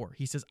verse 4,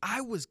 he says, I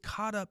was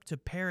caught up to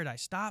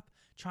paradise. Stop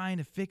trying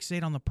to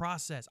fixate on the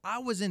process. I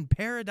was in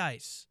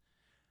paradise.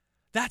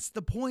 That's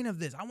the point of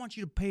this. I want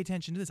you to pay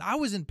attention to this. I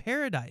was in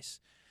paradise.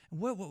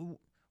 What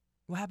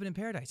happened in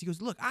paradise? He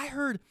goes, look, I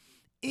heard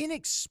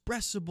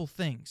inexpressible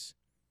things.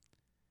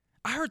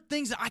 I heard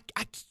things that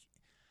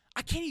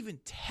I can't even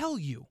tell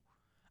you.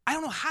 I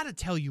don't know how to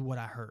tell you what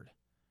I heard.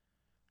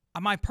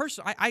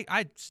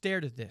 I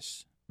stared at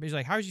this. He's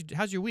like,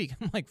 how's your week?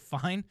 I'm like,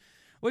 fine.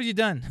 What have you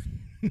done?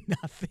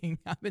 Nothing.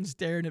 I've been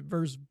staring at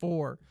verse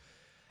 4.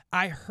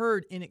 I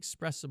heard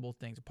inexpressible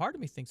things. Part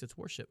of me thinks it's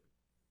worship.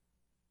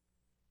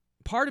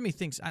 Part of me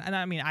thinks, and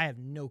I mean, I have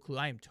no clue.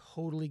 I am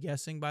totally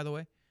guessing, by the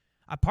way.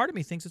 Part of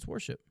me thinks it's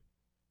worship.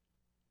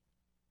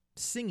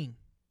 Singing.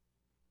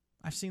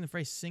 I've seen the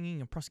phrase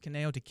singing and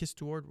proskuneo, to kiss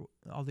toward,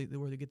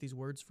 where they get these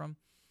words from.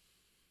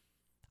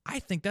 I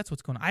think that's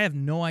what's going on. I have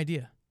no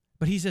idea.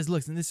 But he says,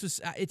 look, and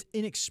it's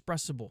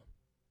inexpressible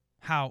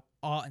how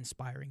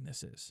awe-inspiring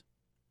this is.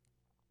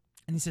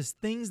 And he says,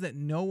 things that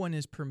no one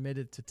is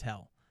permitted to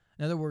tell.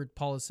 In other words,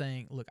 Paul is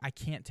saying, look, I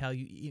can't tell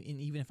you,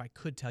 and even if I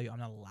could tell you, I'm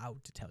not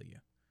allowed to tell you.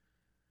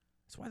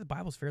 That's why the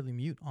Bible's fairly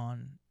mute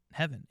on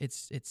heaven.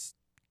 It's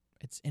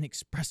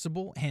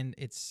inexpressible, and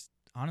it's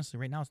honestly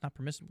right now it's not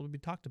permissible to be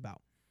talked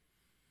about.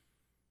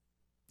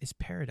 It's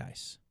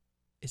paradise.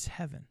 It's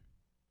heaven.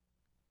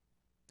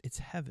 It's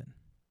heaven.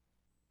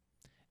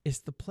 It's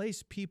the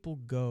place people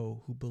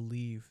go who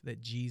believe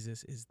that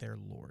Jesus is their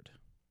Lord,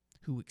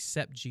 who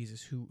accept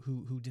Jesus,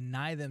 who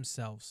deny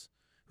themselves,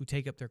 who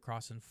take up their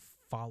cross and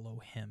follow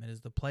him. It is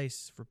the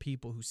place for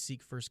people who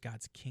seek first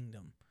God's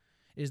kingdom.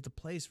 It is the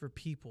place for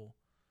people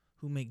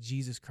who make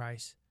Jesus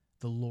Christ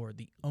the Lord,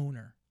 the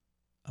owner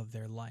of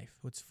their life.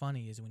 What's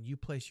funny is when you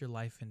place your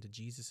life into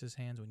Jesus'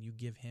 hands, when you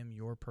give him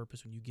your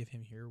purpose, when you give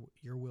him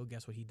your will,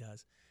 guess what he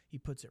does? He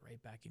puts it right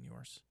back in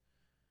yours.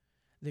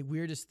 The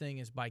weirdest thing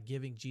is by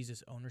giving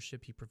Jesus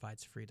ownership, he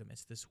provides freedom.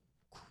 It's this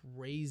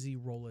crazy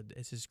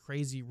it's this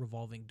crazy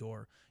revolving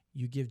door.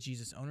 You give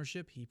Jesus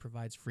ownership, he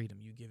provides freedom.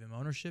 You give him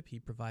ownership, he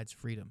provides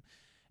freedom.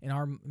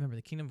 Remember,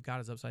 the kingdom of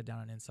God is upside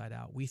down and inside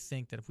out. We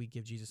think that if we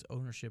give Jesus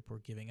ownership, we're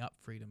giving up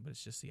freedom, but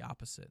it's just the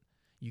opposite.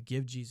 You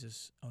give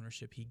Jesus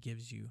ownership, he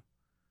gives you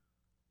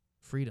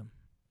freedom.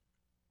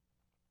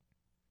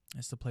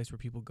 It's the place where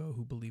people go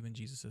who believe in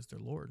Jesus as their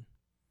Lord.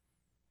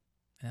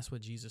 And that's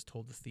what Jesus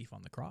told the thief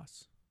on the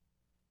cross.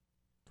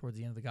 Towards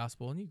the end of the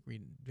gospel, and you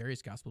read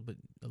various gospels, but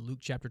Luke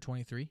chapter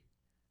 23,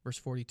 verse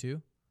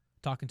 42,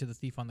 talking to the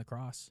thief on the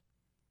cross.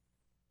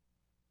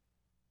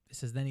 It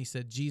says, then he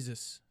said,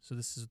 Jesus. So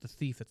this is the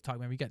thief that's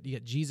talking about. You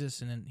got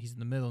Jesus, and then he's in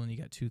the middle, and you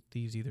got two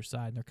thieves either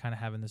side, and they're kind of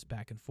having this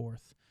back and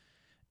forth.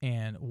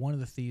 And one of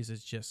the thieves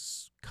is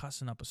just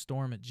cussing up a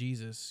storm at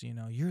Jesus.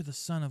 You're the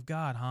Son of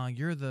God, huh?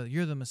 You're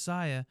the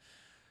Messiah.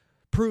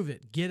 Prove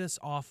it. Get us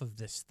off of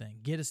this thing.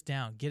 Get us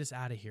down. Get us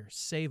out of here.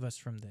 Save us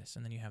from this.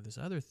 And then you have this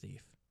other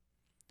thief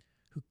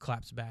who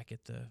claps back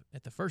at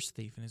the first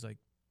thief, and he's like,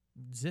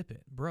 zip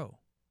it, bro.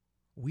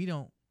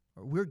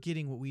 We're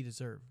getting what we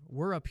deserve.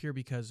 We're up here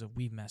because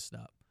we messed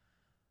up.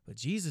 But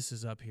Jesus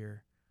is up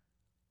here,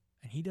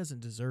 and he doesn't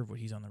deserve what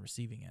he's on the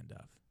receiving end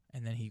of.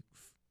 And then he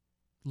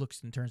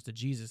looks and turns to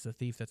Jesus, the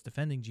thief that's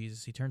defending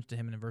Jesus. He turns to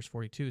him, and in verse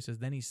 42, it says,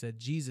 then he said,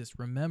 Jesus,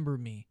 remember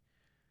me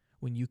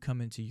when you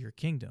come into your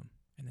kingdom.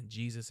 And then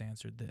Jesus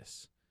answered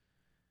this.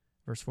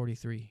 Verse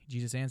 43,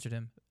 Jesus answered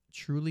him,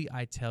 truly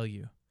I tell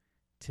you,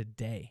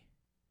 today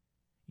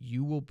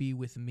you will be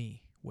with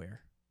me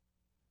where?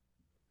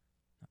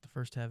 Not the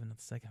first heaven, not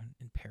the second,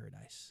 in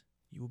paradise.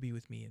 You will be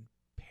with me in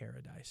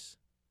paradise.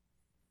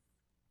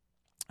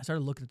 I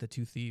started looking at the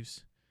two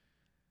thieves.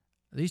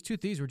 These two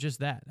thieves were just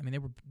that. I mean,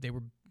 they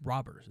were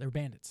robbers. They were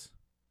bandits.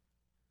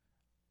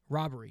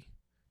 Robbery.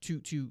 To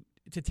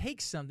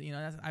take something,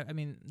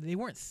 they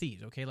weren't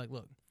thieves, okay? Like,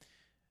 look,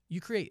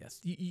 you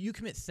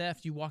commit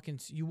theft, you walk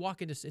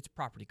into, it's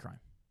property crime,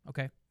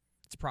 okay?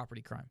 It's a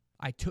property crime.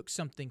 I took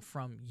something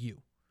from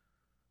you.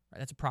 Right?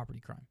 That's a property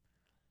crime.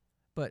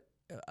 But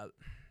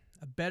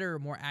a better,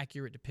 more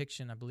accurate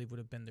depiction, I believe, would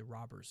have been the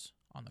robbers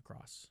on the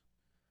cross,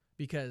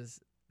 because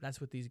that's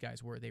what these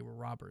guys were. They were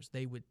robbers.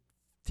 They would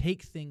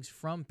take things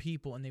from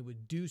people, and they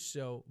would do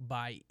so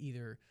by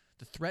either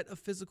the threat of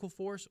physical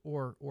force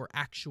or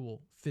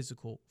actual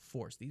physical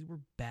force. These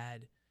were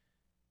bad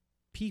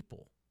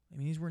people. I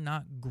mean, these were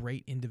not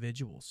great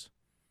individuals.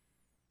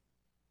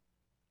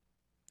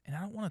 And I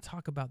don't want to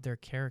talk about their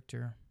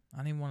character. I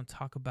don't even want to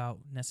talk about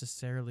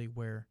necessarily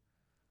where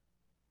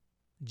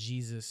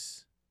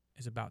Jesus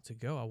is about to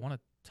go. I want to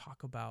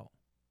talk about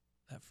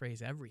that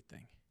phrase,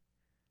 everything.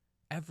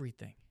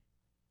 Everything.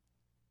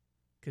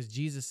 Because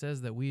Jesus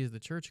says that we as the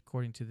church,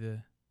 according to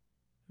the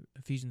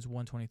Ephesians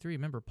 1:23,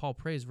 remember, Paul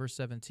prays, verse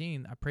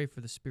 17, I pray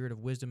for the spirit of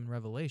wisdom and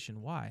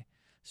revelation. Why?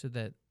 So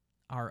that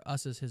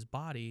us as his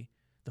body,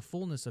 the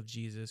fullness of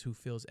Jesus, who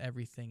fills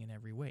everything in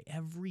every way.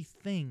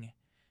 Everything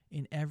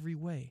in every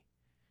way.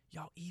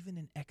 Y'all, even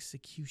in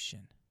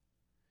execution.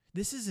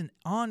 This is an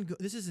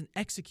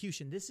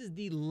execution. This is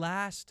the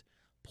last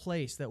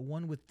place that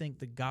one would think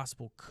the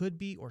gospel could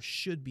be or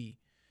should be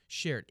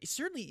shared.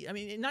 Certainly, I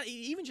mean, not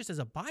even just as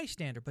a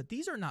bystander, but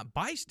these are not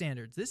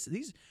bystanders.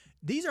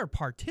 These are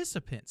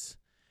participants.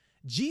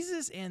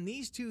 Jesus and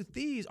these two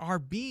thieves are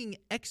being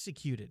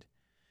executed.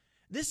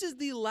 This is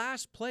the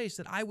last place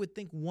that I would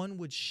think one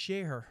would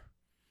share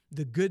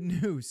the good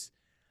news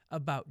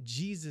about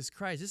Jesus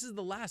Christ. This is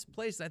the last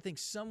place that I think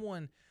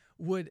someone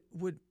would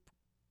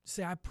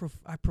say, I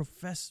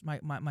profess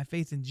my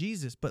faith in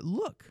Jesus. But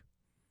look,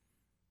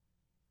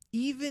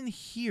 even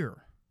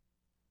here,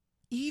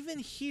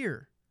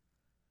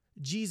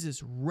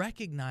 Jesus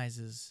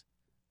recognizes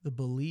the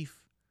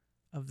belief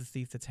of the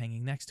thief that's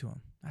hanging next to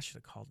him. I should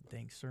have called the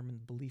dang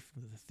sermon Belief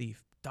of the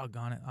Thief.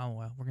 Doggone it. Oh,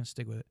 well, we're going to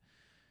stick with it.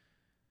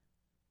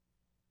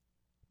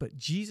 But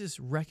Jesus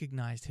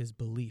recognized his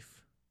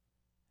belief,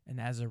 and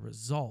as a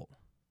result,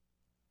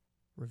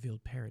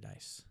 revealed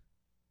paradise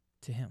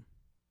to him.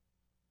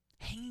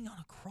 Hanging on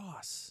a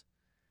cross.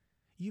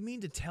 You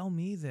mean to tell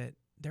me that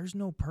there's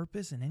no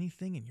purpose in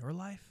anything in your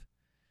life?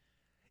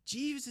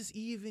 Jesus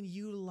even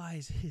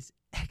utilized his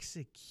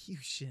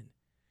execution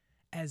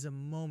as a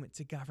moment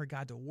for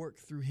God to work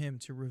through him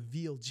to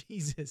reveal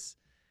Jesus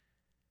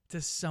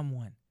to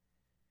someone.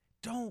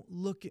 Don't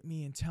look at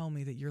me and tell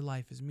me that your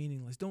life is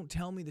meaningless. Don't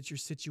tell me that your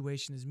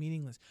situation is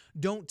meaningless.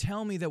 Don't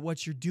tell me that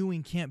what you're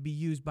doing can't be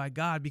used by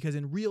God, because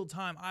in real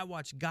time, I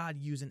watch God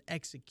use an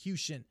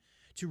execution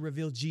to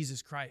reveal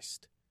Jesus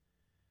Christ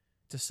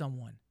to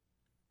someone.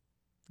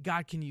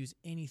 God can use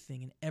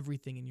anything and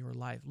everything in your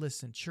life.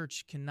 Listen,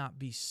 church cannot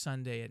be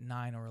Sunday at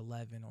 9 or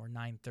 11 or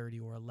 9:30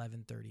 or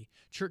 11:30.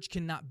 Church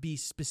cannot be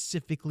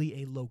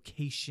specifically a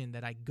location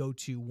that I go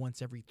to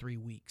once every 3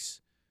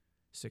 weeks.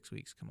 6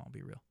 weeks, come on,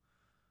 be real.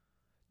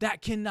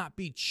 That cannot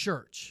be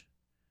church.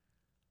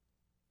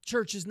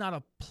 Church is not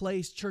a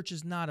place. Church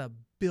is not a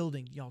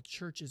building. Y'all,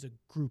 church is a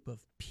group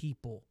of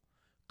people,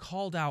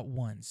 called out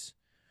ones,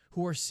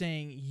 who are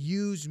saying,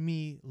 use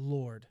me,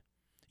 Lord.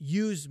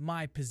 Use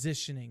my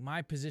positioning.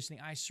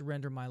 I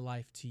surrender my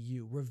life to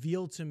you.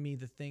 Reveal to me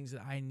the things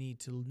that I need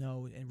to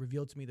know, and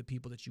reveal to me the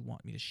people that you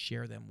want me to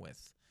share them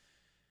with.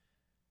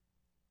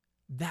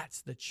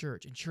 That's the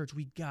church. And church,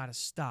 we got to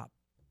stop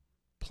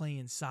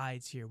playing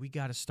sides here. We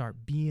got to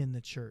start being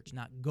the church,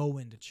 not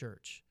going to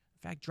church.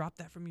 In fact, drop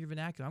that from your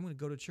vernacular. I'm going to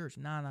go to church.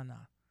 No.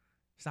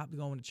 Stop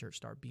going to church.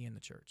 Start being the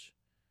church.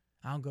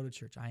 I don't go to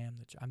church. I am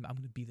the church. I'm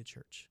going to be the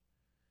church.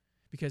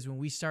 Because when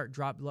we start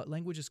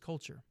language is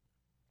culture.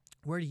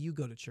 Where do you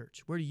go to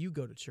church? Where do you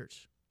go to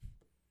church?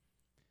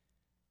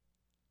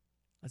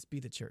 Let's be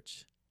the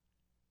church.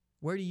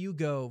 Where do you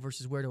go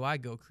versus where do I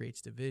go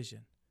creates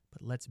division.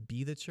 But let's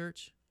be the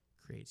church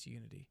creates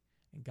unity.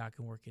 And God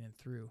can work in and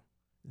through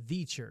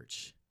the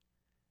church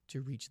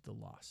to reach the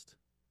lost.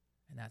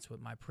 And that's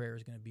what my prayer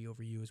is going to be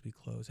over you as we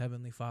close.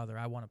 Heavenly Father,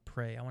 I want to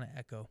pray. I want to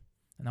echo.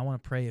 And I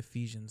want to pray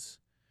Ephesians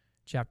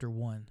chapter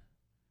 1,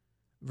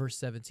 verse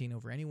 17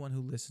 over anyone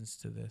who listens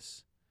to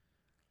this.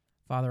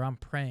 Father, I'm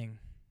praying,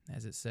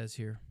 as it says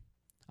here,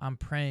 I'm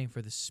praying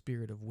for the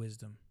spirit of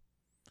wisdom.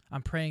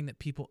 I'm praying that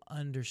people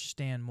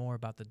understand more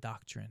about the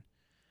doctrine.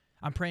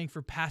 I'm praying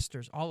for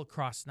pastors all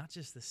across, not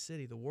just the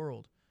city, the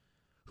world,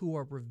 who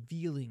are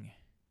revealing,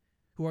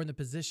 who are in the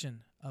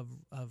position of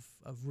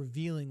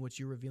revealing what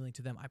you're revealing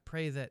to them. I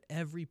pray that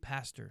every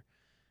pastor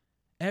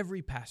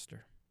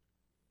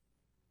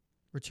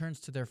returns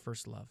to their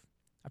first love.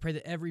 I pray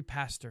that every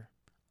pastor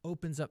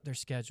opens up their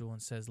schedule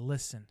and says,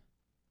 listen,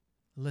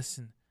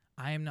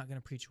 I am not going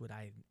to preach what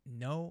I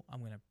know. I'm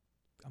going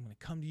to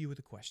come to you with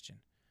a question.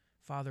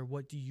 Father,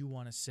 what do you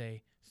want to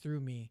say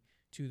through me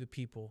to the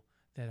people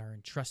that are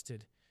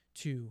entrusted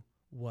to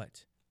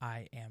what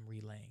I am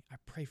relaying? I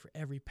pray for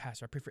every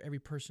pastor. I pray for every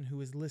person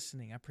who is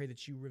listening. I pray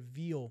that you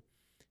reveal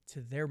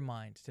to their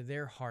mind, to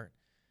their heart,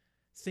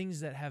 things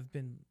that have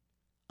been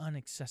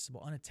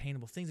inaccessible,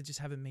 unattainable, things that just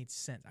haven't made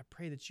sense. I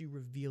pray that you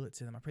reveal it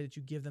to them. I pray that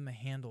you give them a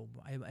handle.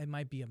 It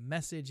might be a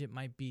message. It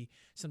might be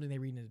something they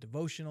read in a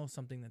devotional,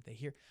 something that they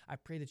hear. I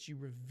pray that you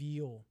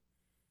reveal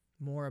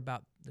more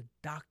about the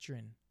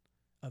doctrine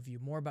of you,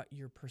 more about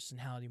your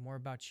personality, more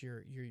about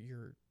your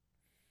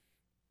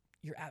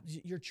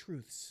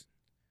truths,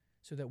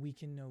 so that we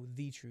can know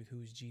the truth, who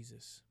is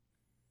Jesus.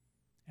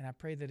 And I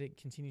pray that it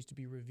continues to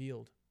be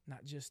revealed,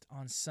 not just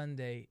on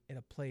Sunday at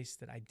a place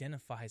that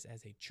identifies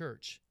as a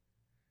church,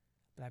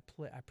 but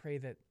I pray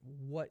that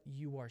what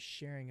you are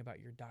sharing about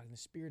your doctrine, the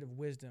spirit of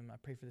wisdom, I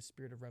pray for the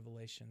spirit of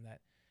revelation,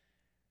 that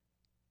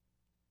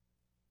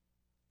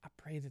I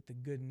pray that the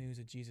good news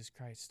of Jesus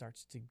Christ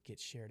starts to get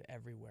shared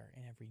everywhere,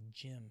 in every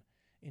gym,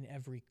 in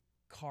every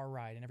car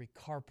ride, in every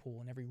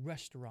carpool, in every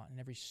restaurant, in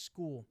every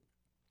school,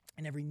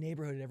 in every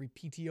neighborhood, at every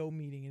PTO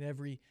meeting, at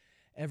every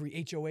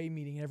HOA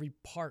meeting, at every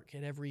park,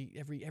 at every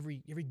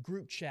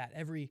group chat,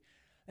 every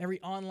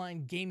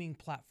online gaming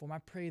platform. I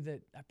pray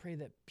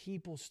that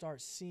people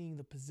start seeing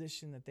the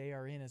position that they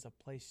are in as a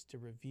place to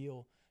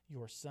reveal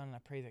your Son. And I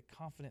pray that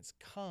confidence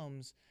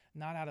comes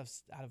not out of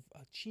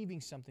achieving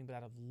something, but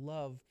out of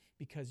love,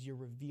 because you're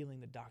revealing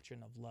the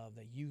doctrine of love,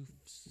 that you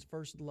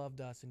first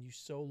loved us and you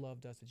so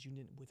loved us that you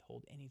didn't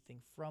withhold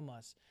anything from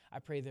us. I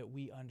pray that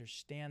we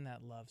understand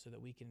that love so that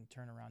we can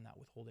turn around, not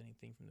withhold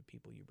anything from the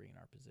people you bring in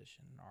our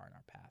position and are in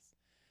our path.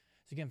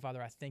 So again,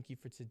 Father, I thank you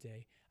for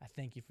today. I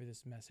thank you for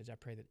this message. I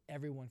pray that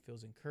everyone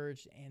feels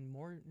encouraged and,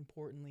 more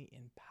importantly,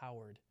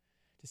 empowered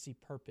to see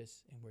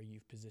purpose in where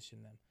you've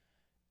positioned them.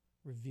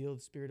 Reveal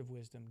the spirit of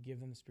wisdom,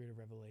 give them the spirit of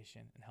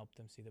revelation, and help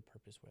them see the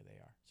purpose where they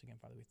are. So again,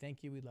 Father, we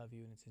thank you, we love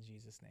you, and it's in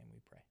Jesus' name we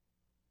pray.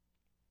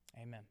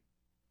 Amen.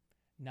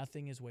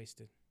 Nothing is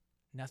wasted.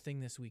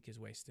 Nothing this week is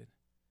wasted.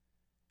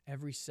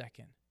 Every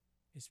second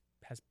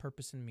has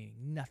purpose and meaning.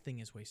 Nothing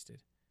is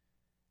wasted.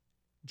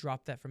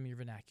 Drop that from your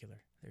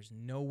vernacular. There's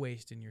no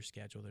waste in your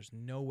schedule. There's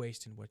no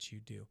waste in what you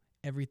do.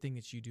 Everything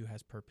that you do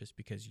has purpose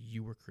because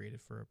you were created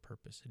for a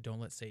purpose. Don't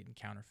let Satan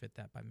counterfeit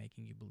that by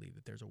making you believe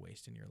that there's a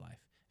waste in your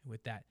life. And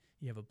with that,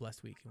 you have a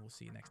blessed week, and we'll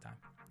see you next time.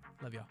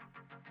 Love y'all.